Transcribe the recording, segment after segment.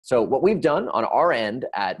So what we've done on our end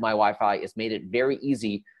at My Wi-Fi is made it very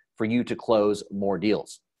easy for you to close more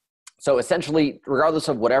deals. So essentially, regardless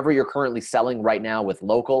of whatever you're currently selling right now with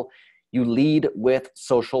local, you lead with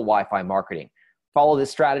social Wi-Fi marketing. Follow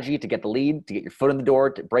this strategy to get the lead, to get your foot in the door,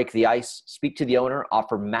 to break the ice, speak to the owner,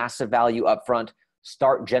 offer massive value upfront,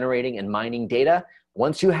 start generating and mining data.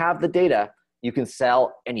 Once you have the data, you can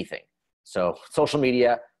sell anything. So social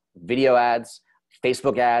media, video ads,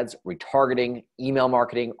 Facebook ads, retargeting, email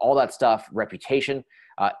marketing, all that stuff, reputation.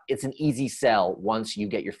 It's an easy sell once you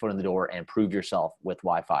get your foot in the door and prove yourself with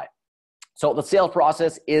Wi-Fi. So the sales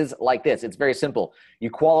process is like this. It's very simple.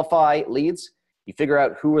 You qualify leads. You figure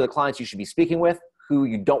out who are the clients you should be speaking with, who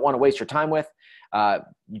you don't want to waste your time with.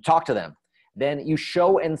 You talk to them. Then you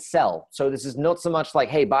show and sell. So this is not so much like,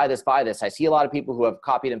 hey, buy this, buy this. I see a lot of people who have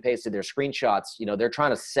copied and pasted their screenshots. You know, they're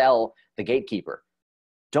trying to sell the gatekeeper.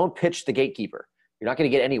 Don't pitch the gatekeeper. You're not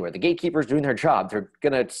going to get anywhere. The gatekeeper's doing their job. They're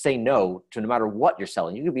going to say no to no matter what you're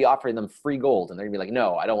selling. You could be offering them free gold, and they're going to be like,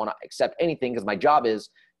 no, I don't want to accept anything because my job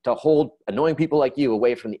is to hold annoying people like you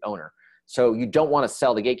away from the owner. So you don't want to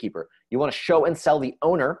sell the gatekeeper. You want to show and sell the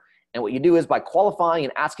owner. And what you do is by qualifying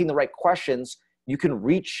and asking the right questions, you can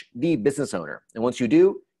reach the business owner. And once you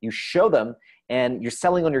do, you show them, and you're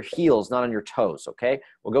selling on your heels, not on your toes, okay?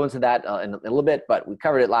 We'll go into that in a little bit, but we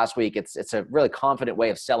covered it last week. It's a really confident way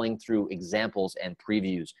of selling through examples and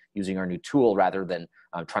previews using our new tool rather than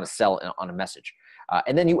trying to sell on a message.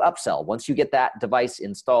 And then you upsell. Once you get that device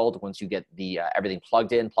installed, once you get the everything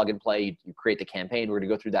plugged in, plug and play, you create the campaign. We're going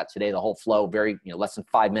to go through that today, the whole flow, very, less than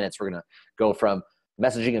 5 minutes. We're going to go from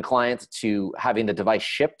messaging a client to having the device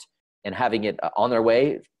shipped and having it on their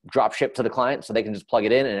way, drop ship to the client so they can just plug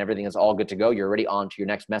it in and everything is all good to go. You're already on to your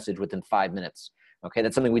next message within 5 minutes. Okay,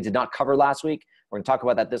 that's something we did not cover last week. We're going to talk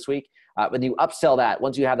about that this week. When you upsell that,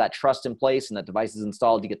 once you have that trust in place and that device is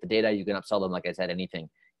installed, you get the data, you can upsell them, like I said, anything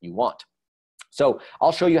you want. So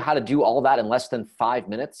I'll show you how to do all that in less than 5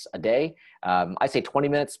 minutes a day. I say 20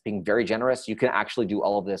 minutes, being very generous. You can actually do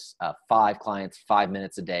all of this 5 clients, 5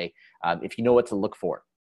 minutes a day if you know what to look for.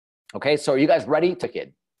 Okay, so are you guys ready to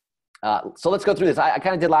kid? So let's go through this. I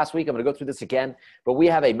kind of did last week. I'm going to go through this again, but we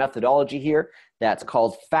have a methodology here that's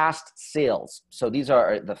called fast sales. So these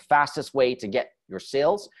are the fastest way to get your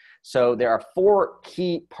sales. So there are 4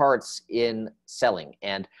 key parts in selling.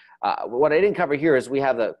 And what I didn't cover here is we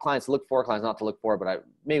have the clients to look for, clients not to look for, but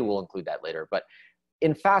maybe we'll include that later. But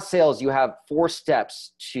in fast sales, you have 4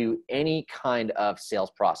 steps to any kind of sales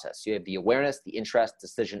process. You have the awareness, the interest,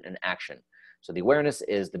 decision, and action. So the awareness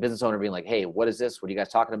is the business owner being like, hey, what is this? What are you guys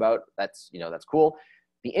talking about? That's, that's cool.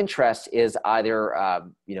 The interest is either,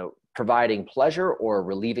 providing pleasure or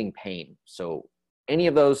relieving pain. So any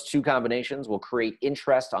of those 2 combinations will create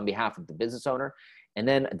interest on behalf of the business owner. And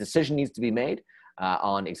then a decision needs to be made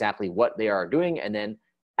on exactly what they are doing. And then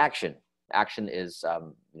action. Action is,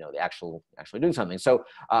 the actually doing something. So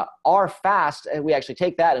our fast, we actually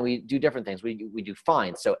take that and we do different things. We do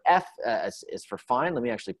find. So F is for find. Let me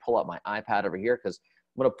actually pull up my iPad over here because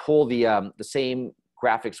I'm going to pull the same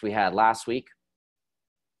graphics we had last week.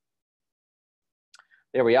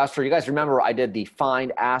 There we are. So you guys remember I did the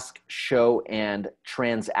find, ask, show, and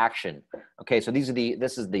transaction. Okay, so this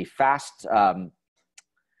is the fast.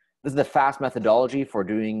 This is the fast methodology for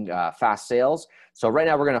doing fast sales. So right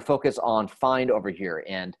now we're going to focus on find over here.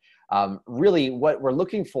 And really what we're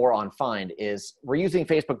looking for on find is we're using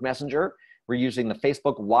Facebook Messenger. We're using the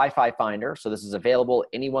Facebook Wi-Fi Finder. So this is available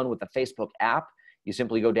anyone with the Facebook app. You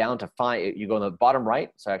simply go down to find, you go in the bottom right.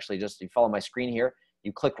 So actually just you follow my screen here.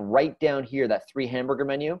 You click right down here, that 3 hamburger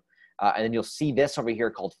menu. And then you'll see this over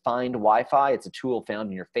here called Find Wi-Fi. It's a tool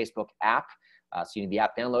found in your Facebook app. So you need the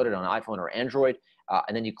app downloaded on iPhone or Android.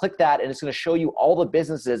 And then you click that and it's going to show you all the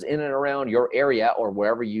businesses in and around your area or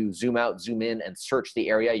wherever you zoom out, zoom in and search the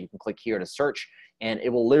area. You can click here to search and it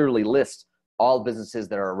will literally list all businesses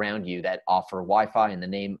that are around you that offer Wi-Fi in the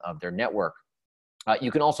name of their network.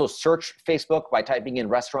 You can also search Facebook by typing in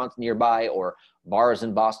restaurants nearby or bars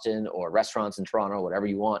in Boston or restaurants in Toronto, whatever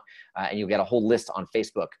you want, and you'll get a whole list on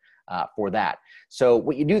Facebook for that. So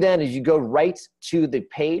what you do then is you go right to the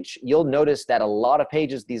page. You'll notice that a lot of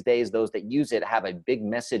pages these days, those that use it, have a big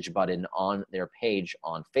message button on their page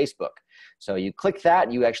on Facebook. So you click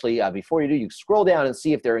that, you actually, before you do, you scroll down and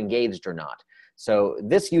see if they're engaged or not. So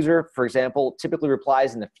this user, for example, typically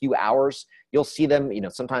replies in a few hours. You'll see them,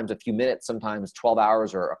 sometimes a few minutes, sometimes 12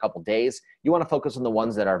 hours or a couple days. You want to focus on the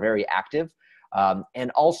ones that are very active. And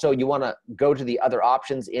also you want to go to the other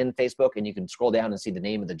options in Facebook and you can scroll down and see the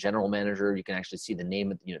name of the general manager. You can actually see the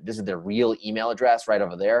name of, this is their real email address right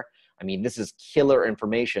over there. I mean, this is killer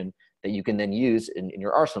information that you can then use in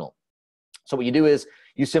your arsenal. So what you do is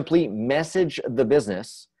you simply message the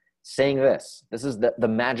business saying this. This is the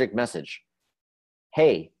magic message.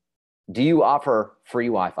 Hey, do you offer free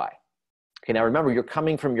Wi-Fi? Okay, now remember, you're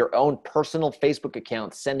coming from your own personal Facebook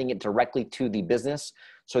account, sending it directly to the business.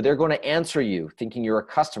 So they're going to answer you thinking you're a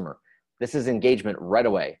customer. This is engagement right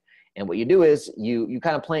away. And what you do is you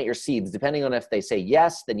kind of plant your seeds. Depending on if they say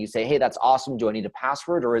yes, then you say, hey, that's awesome. Do I need a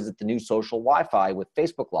password, or is it the new social Wi-Fi with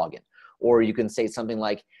Facebook login? Or you can say something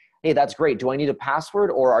like, hey, that's great. Do I need a password,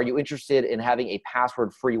 or are you interested in having a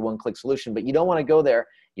password-free one-click solution? But you don't want to go there.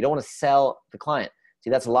 You don't want to sell the client. See,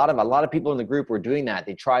 that's a lot of people in the group were doing that.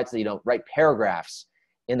 They tried to, write paragraphs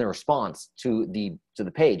in the response to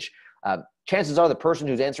the page. Chances are the person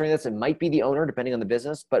who's answering this, it might be the owner, depending on the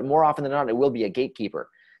business, but more often than not, it will be a gatekeeper.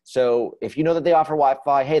 So if you know that they offer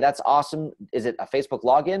Wi-Fi, hey, that's awesome. Is it a Facebook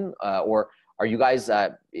login, or are you guys?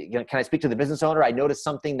 Can I speak to the business owner? I noticed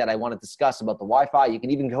something that I want to discuss about the Wi-Fi. You can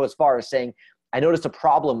even go as far as saying, I noticed a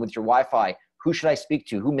problem with your Wi-Fi. Who should I speak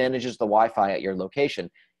to? Who manages the Wi-Fi at your location?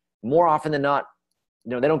 More often than not,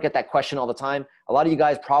 they don't get that question all the time. A lot of you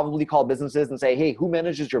guys probably call businesses and say, hey, who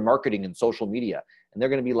manages your marketing and social media? And they're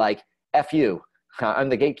going to be like, F you, I'm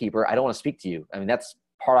the gatekeeper. I don't want to speak to you. I mean, that's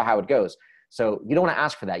part of how it goes. So you don't want to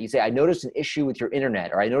ask for that. You say, I noticed an issue with your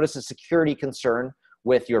internet, or I noticed a security concern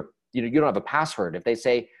with your, you don't have a password. If they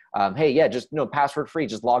say, hey, yeah, just, password free,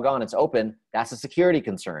 just log on, it's open. That's a security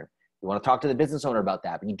concern. You want to talk to the business owner about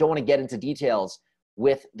that, but you don't want to get into details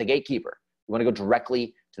with the gatekeeper. You want to go directly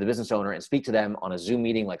to the business owner and speak to them on a Zoom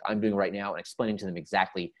meeting like I'm doing right now and explaining to them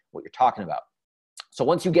exactly what you're talking about. So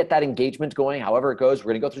once you get that engagement going, however it goes,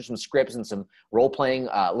 we're going to go through some scripts and some role playing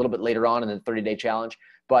a little bit later on in the 30-day challenge.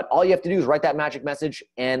 But all you have to do is write that magic message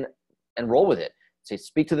and roll with it. Say,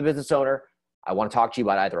 speak to the business owner. I want to talk to you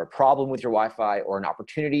about either a problem with your Wi-Fi or an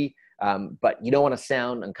opportunity, but you don't want to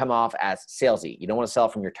sound and come off as salesy. You don't want to sell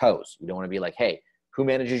from your toes. You don't want to be like, hey, who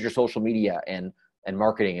manages your social media and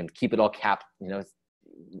marketing, and keep it all capped. You're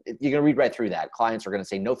going to read right through that. Clients are going to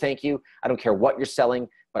say, no, thank you. I don't care what you're selling,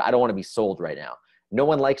 but I don't want to be sold right now. No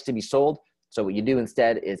one likes to be sold. So what you do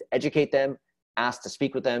instead is educate them, ask to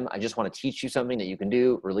speak with them. I just want to teach you something that you can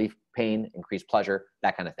do, relieve pain, increase pleasure,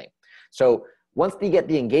 that kind of thing. So once they get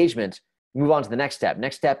the engagement, move on to the next step.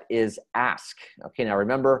 Next step is ask. Okay, now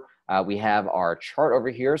remember, we have our chart over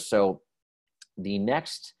here. So the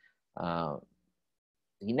next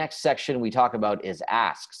section we talk about is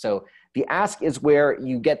ask. So the ask is where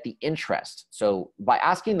you get the interest. So by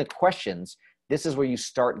asking the questions, this is where you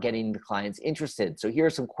start getting the clients interested. So here are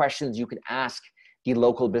some questions you can ask the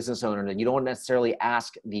local business owner. And you don't necessarily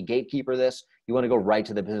ask the gatekeeper this. You want to go right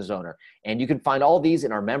to the business owner. And you can find all these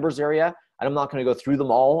in our members area. I'm not going to go through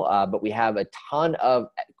them all, but we have a ton of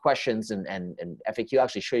questions and FAQ. I'll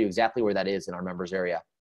actually show you exactly where that is in our members area.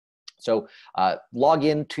 So log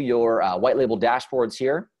in to your white label dashboards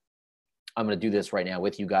here. I'm going to do this right now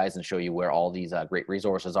with you guys and show you where all these great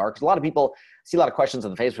resources are. Because a lot of people see a lot of questions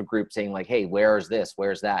in the Facebook group saying like, hey, where's this?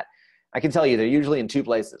 Where's that? I can tell you they're usually in two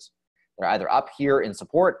places. They're either up here in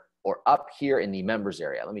support or up here in the members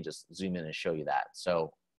area. Let me just zoom in and show you that.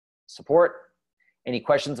 So support, any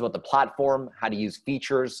questions about the platform, how to use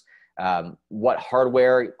features, what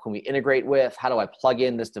hardware can we integrate with, how do I plug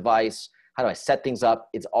in this device, how do I set things up?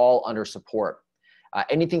 It's all under support.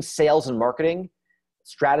 Anything sales and marketing,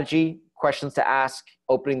 strategy, questions to ask,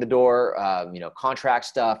 opening the door, contract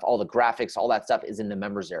stuff, all the graphics, all that stuff is in the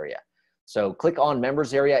members area. So click on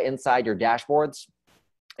members area inside your dashboards,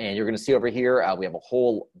 and you're going to see over here, we have a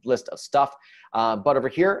whole list of stuff. But over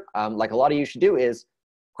here, like a lot of you should do, is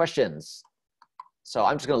questions. So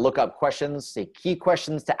I'm just going to look up questions, say key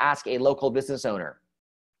questions to ask a local business owner.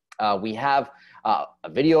 We have a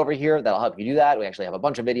video over here that'll help you do that. We actually have a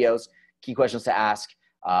bunch of videos, key questions to ask.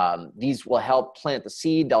 These will help plant the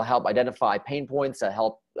seed. They'll help identify pain points. They'll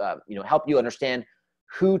help, help you understand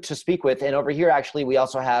who to speak with. And over here, actually, we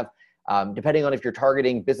also have, depending on if you're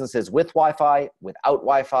targeting businesses with Wi-Fi, without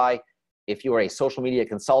Wi-Fi, if you are a social media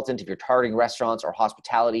consultant, if you're targeting restaurants or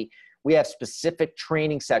hospitality, we have specific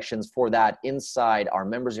training sections for that inside our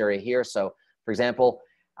members area here. So for example,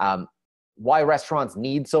 why restaurants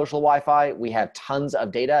need social Wi-Fi. We have tons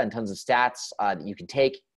of data and tons of stats that you can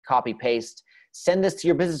take, copy, paste, send this to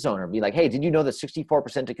your business owner. Be like, hey, did you know that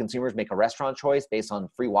 64% of consumers make a restaurant choice based on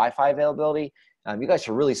free Wi-Fi availability? You guys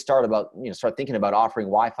should really start thinking about offering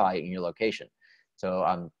Wi-Fi in your location.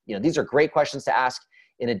 So, these are great questions to ask.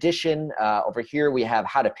 In addition, over here, we have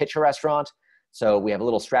how to pitch a restaurant. So we have a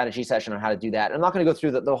little strategy session on how to do that. I'm not going to go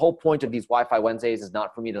through the whole point of these Wi-Fi Wednesdays is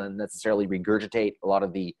not for me to necessarily regurgitate a lot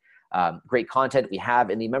of the great content we have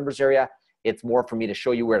in the members area. It's more for me to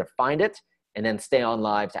show you where to find it and then stay on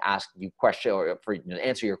live to ask you questions or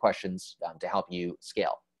answer your questions to help you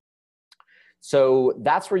scale. So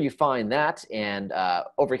that's where you find that. And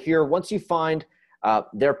over here, once you find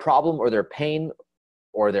their problem or their pain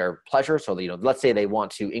or their pleasure, so let's say they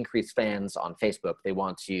want to increase fans on Facebook, they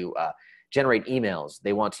want to generate emails,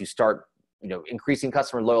 they want to start increasing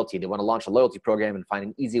customer loyalty, they want to launch a loyalty program and find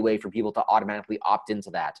an easy way for people to automatically opt into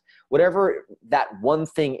that. Whatever that one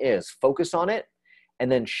thing is, focus on it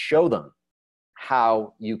and then show them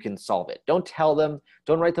how you can solve it. Don't tell them,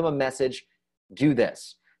 don't write them a message, do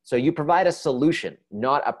this. So you provide a solution,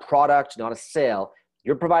 not a product, not a sale.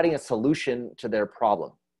 You're providing a solution to their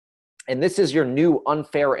problem. And this is your new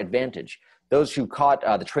unfair advantage. Those who caught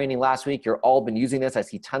the training last week, you're all been using this. I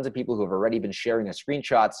see tons of people who have already been sharing the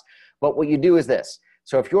screenshots. But what you do is this.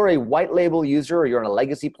 So if you're a white label user or you're on a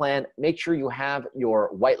legacy plan, make sure you have your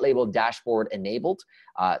white label dashboard enabled,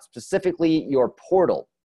 specifically your portal.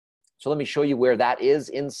 So let me show you where that is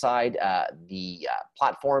inside the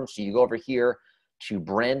platform. So you go over here to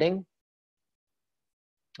branding.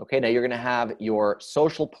 Okay, now you're gonna have your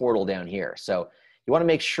social portal down here. So you wanna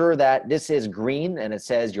make sure that this is green and it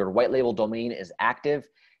says your white label domain is active.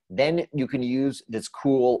 Then you can use this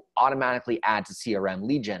cool automatically add to CRM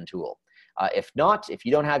lead gen tool. If not, if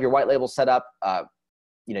you don't have your white label set up,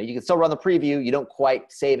 you can still run the preview. You don't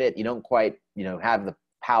quite save it. You don't quite have the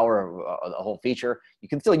power of the whole feature. You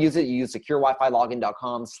can still use it. You use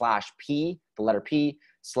securewifi-login.com/P, the letter P,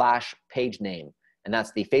 /page name. And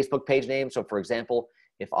that's the Facebook page name. So for example,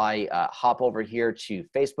 if I hop over here to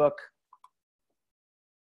Facebook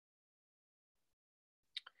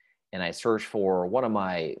and I search for one of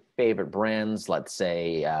my favorite brands, let's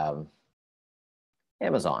say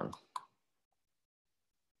Amazon.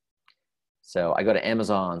 So I go to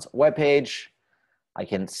Amazon's webpage. I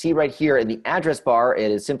can see right here in the address bar,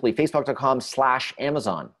 it is simply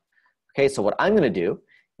facebook.com/Amazon. Okay, so what I'm gonna do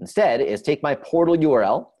instead is take my portal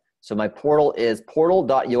URL. So my portal is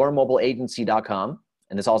portal.yourmobileagency.com.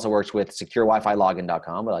 And this also works with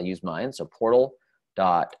securewifi-login.com, but I'll use mine. So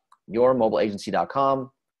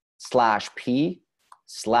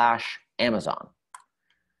portal.yourmobileagency.com/P/Amazon.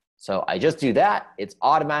 So I just do that. It's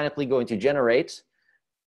automatically going to generate.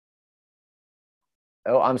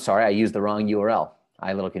 Oh, I'm sorry, I used the wrong URL.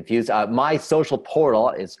 I'm a little confused. My social portal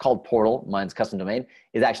is called Portal. Mine's custom domain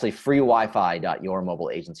is actually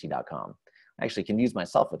freewifi.yourmobileagency.com. I actually confuse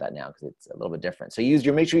myself with that now because it's a little bit different. So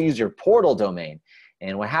make sure you use your portal domain.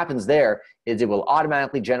 And what happens there is it will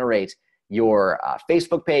automatically generate your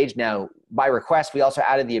Facebook page. Now, by request, we also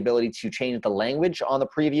added the ability to change the language on the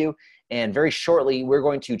preview. And very shortly, we're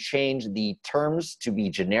going to change the terms to be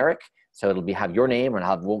generic. So it'll have your name, and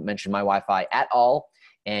I won't mention my Wi-Fi at all.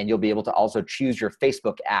 And you'll be able to also choose your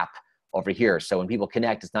Facebook app over here. So when people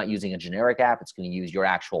connect, it's not using a generic app. It's going to use your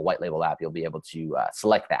actual white label app. You'll be able to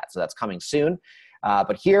select that. So that's coming soon.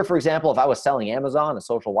 But here, for example, if I was selling Amazon, a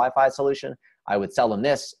social Wi-Fi solution, I would sell them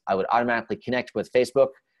this. I would automatically connect with Facebook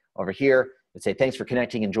over here. It'd say, thanks for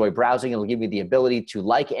connecting, enjoy browsing. It'll give me the ability to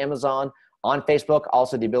like Amazon on Facebook,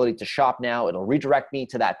 also the ability to shop now. It'll redirect me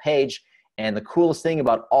to that page. And the coolest thing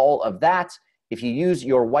about all of that, if you use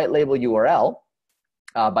your white label URL,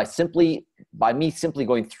 by me simply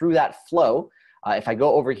going through that flow, if I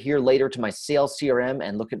go over here later to my sales CRM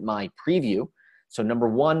and look at my preview, so number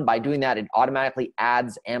one, by doing that, it automatically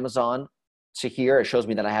adds Amazon to here. It shows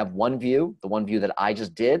me that I have one view, the one view that I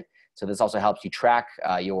just did. So this also helps you track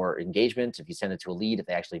your engagement, if you send it to a lead, if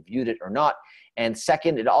they actually viewed it or not. And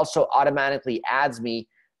second, it also automatically adds me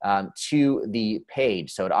to the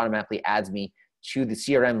page. So it automatically adds me to the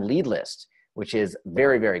CRM lead list, which is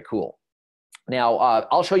very, very cool. Now,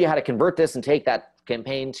 I'll show you how to convert this and take that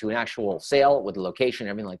campaign to an actual sale with the location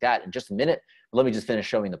and everything like that in just a minute. But let me just finish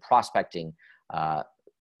showing the prospecting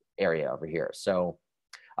area over here. So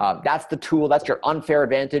that's the tool. That's your unfair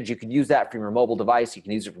advantage. You can use that from your mobile device. You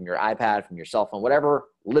can use it from your iPad, from your cell phone,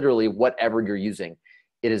 literally whatever you're using.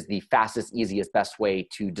 It is the fastest, easiest, best way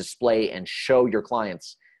to display and show your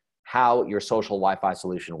clients how your social Wi-Fi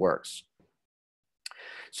solution works.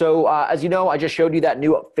 So as you know, I just showed you that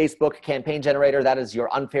new Facebook campaign generator. That is your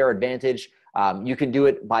unfair advantage. You can do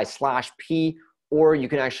it by /P, or you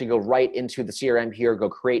can actually go right into the CRM here, go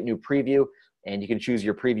create new preview, and you can choose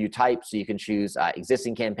your preview type. So you can choose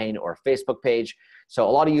existing campaign or Facebook page. So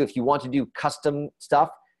a lot of you, if you want to do custom stuff,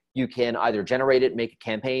 you can either generate it, make a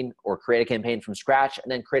campaign, or create a campaign from scratch, and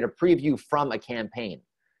then create a preview from a campaign.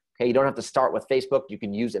 Okay, you don't have to start with Facebook. You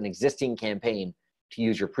can use an existing campaign to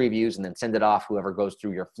use your previews and then send it off. Whoever goes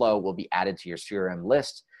through your flow will be added to your CRM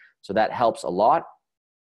list. So that helps a lot.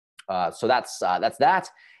 So that's that.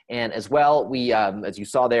 And as well, we, as you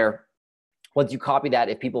saw there, once you copy that,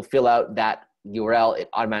 if people fill out that URL, it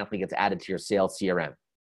automatically gets added to your sales CRM.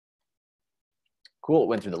 Cool.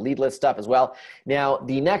 Went through the lead list stuff as well. Now,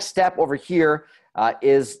 the next step over here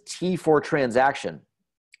is T for transaction.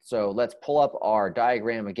 So let's pull up our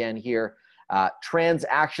diagram again here.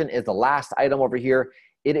 Transaction is the last item over here.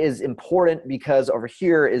 It is important because over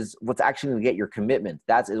here is what's actually going to get your commitment.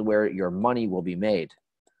 That is where your money will be made.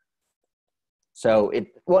 So it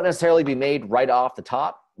won't necessarily be made right off the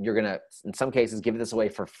top. You're going to, in some cases, give this away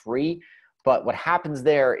for free. But what happens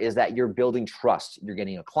there is that you're building trust. You're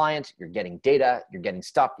getting a client, you're getting data, you're getting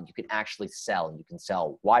stuff that you can actually sell. You can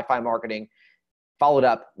sell Wi-Fi marketing, followed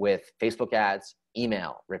up with Facebook ads,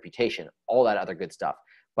 email, reputation, all that other good stuff.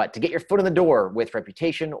 But to get your foot in the door with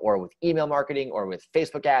reputation or with email marketing or with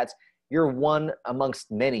Facebook ads, you're one amongst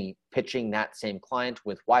many pitching that same client.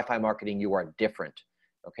 With Wi-Fi marketing, you are different.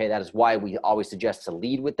 Okay, that is why we always suggest to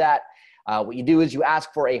lead with that. What you do is you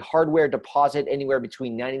ask for a hardware deposit anywhere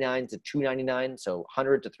between $99 to $299, so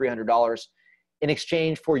 $100 to $300 in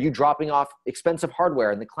exchange for you dropping off expensive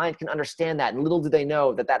hardware. And the client can understand that. And little do they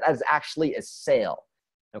know that that is actually a sale.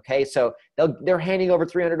 Okay, so they're handing over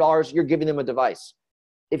 $300. You're giving them a device.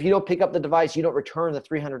 If you don't pick up the device, you don't return the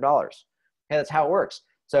 $300. Okay, that's how it works.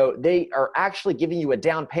 So they are actually giving you a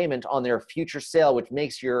down payment on their future sale, which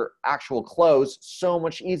makes your actual close so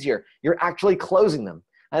much easier. You're actually closing them.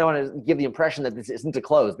 I don't want to give the impression that this isn't a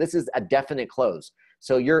close. This is a definite close.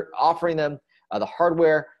 So you're offering them the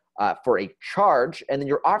hardware for a charge, and then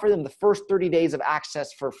you're offering them the first 30 days of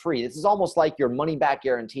access for free. This is almost like your money back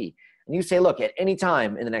guarantee. And you say, look, at any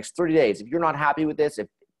time in the next 30 days, if you're not happy with this, if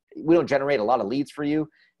we don't generate a lot of leads for you,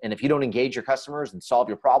 and if you don't engage your customers and solve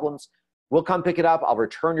your problems, we'll come pick it up. I'll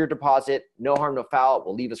return your deposit. No harm, no foul.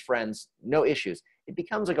 We'll leave as friends. No issues. It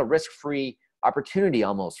becomes like a risk-free opportunity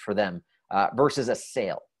almost for them versus a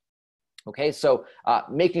sale. Okay, so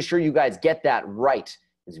making sure you guys get that right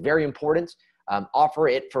is very important. Offer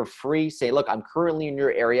it for free. Say, look, I'm currently in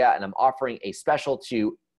your area and I'm offering a special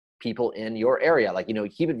to people in your area. Like,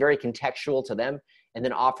 keep it very contextual to them, and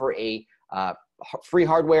then offer a free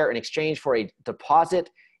hardware in exchange for a deposit.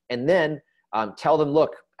 And then tell them,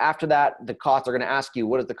 look, after that, the costs are going to ask you,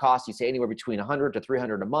 what is the cost? You say anywhere between $100 to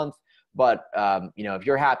 $300 a month. But, if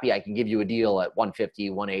you're happy, I can give you a deal at $150,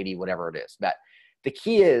 $180, whatever it is. But the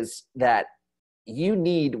key is that you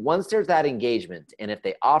need, once there's that engagement, and if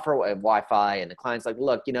they offer a Wi-Fi and the client's like,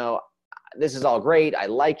 look, this is all great. I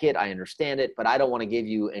like it. I understand it, but I don't want to give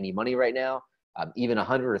you any money right now. Even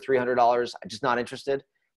 $100 or $300, I'm just not interested.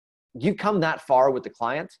 You come that far with the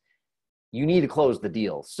client, you need to close the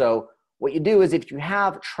deal. So what you do is, if you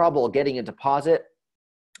have trouble getting a deposit,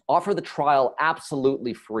 offer the trial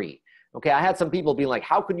absolutely free. Okay, I had some people being like,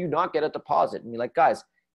 how could you not get a deposit? And be like, guys,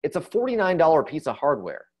 it's a $49 piece of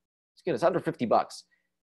hardware. It's under $50.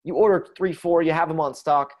 You order 3, 4, you have them on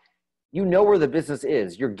stock. You know where the business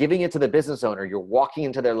is. You're giving it to the business owner. You're walking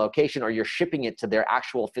into their location, or you're shipping it to their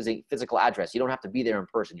actual physical address. You don't have to be there in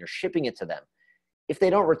person. You're shipping it to them. If they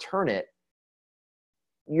don't return it,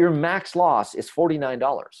 your max loss is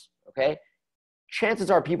 $49, okay?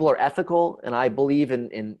 Chances are people are ethical, and I believe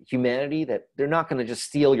in humanity, that they're not going to just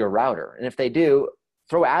steal your router. And if they do,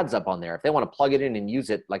 throw ads up on there. If they want to plug it in and use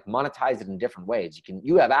it, like monetize it in different ways.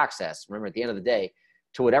 You have access, remember, at the end of the day,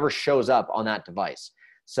 to whatever shows up on that device.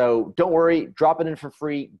 So don't worry, drop it in for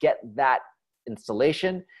free, get that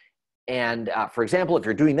installation. And for example, if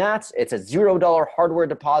you're doing that, it's a $0 hardware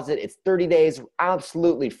deposit. It's 30 days,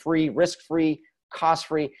 absolutely free, risk-free,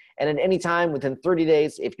 cost-free. And at any time within 30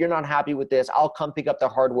 days, if you're not happy with this, I'll come pick up the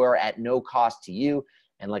hardware at no cost to you.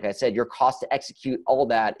 And like I said, your cost to execute all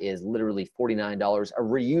that is literally $49, a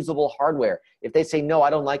reusable hardware. If they say, no,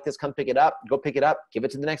 I don't like this, come pick it up, go pick it up, give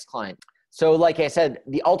it to the next client. So like I said,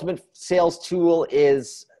 the ultimate sales tool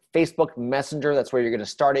is Facebook Messenger. That's where you're going to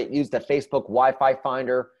start it. Use the Facebook Wi-Fi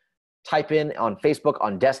Finder. Type in on Facebook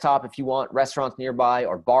on desktop if you want, restaurants nearby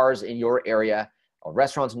or bars in your area or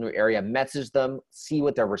restaurants in your area. Message them, see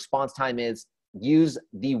what their response time is. Use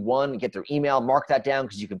the one, get their email, mark that down,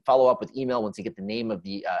 because you can follow up with email once you get the name of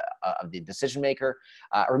the decision maker.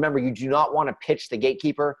 Remember, you do not want to pitch the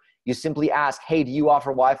gatekeeper. You simply ask, hey, do you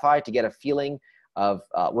offer Wi-Fi, to get a feeling of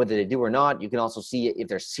whether they do or not. You can also see if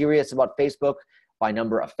they're serious about Facebook by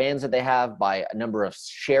number of fans that they have, by a number of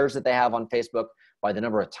shares that they have on Facebook, by the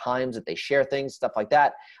number of times that they share things, stuff like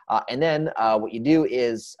that. And then what you do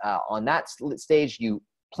is on that stage, you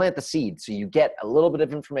plant the seed. So you get a little bit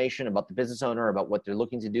of information about the business owner, about what they're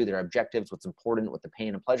looking to do, their objectives, what's important, what the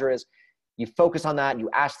pain and pleasure is. You focus on that. You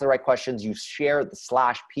ask the right questions. You share the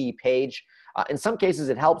 /P page. In some cases,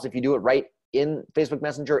 it helps if you do it right in Facebook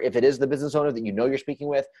Messenger, if it is the business owner that you know you're speaking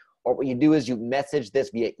with. Or what you do is you message this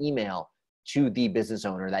via email to the business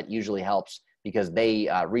owner. That usually helps, because they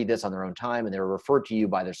read this on their own time and they're referred to you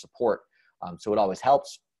by their support So it always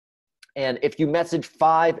helps. And if you message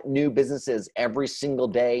 5 new businesses every single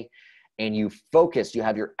day and you focus, you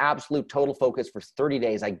have your absolute total focus for 30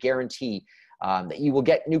 days, I guarantee that you will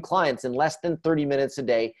get new clients in less than 30 minutes a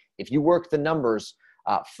day. If you work the numbers,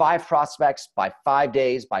 5 prospects by 5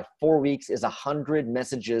 days, by 4 weeks is 100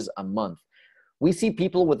 messages a month. We see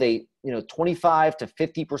people with a 25 to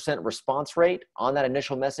 50% response rate on that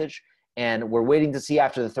initial message, and we're waiting to see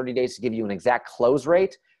after the 30 days to give you an exact close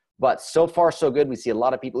rate. But so far, so good. We see a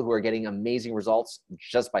lot of people who are getting amazing results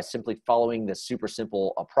just by simply following this super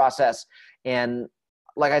simple process. And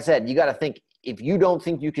like I said, you got to think, if you don't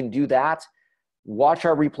think you can do that, watch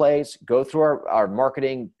our replays, go through our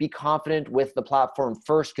marketing, be confident with the platform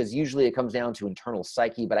first, because usually it comes down to internal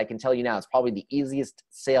psyche. But I can tell you now, it's probably the easiest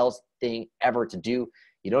sales thing ever to do.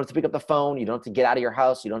 You don't have to pick up the phone. You don't have to get out of your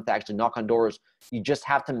house. You don't have to actually knock on doors. You just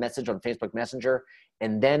have to message on Facebook Messenger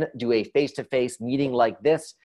and then do a face-to-face meeting like this.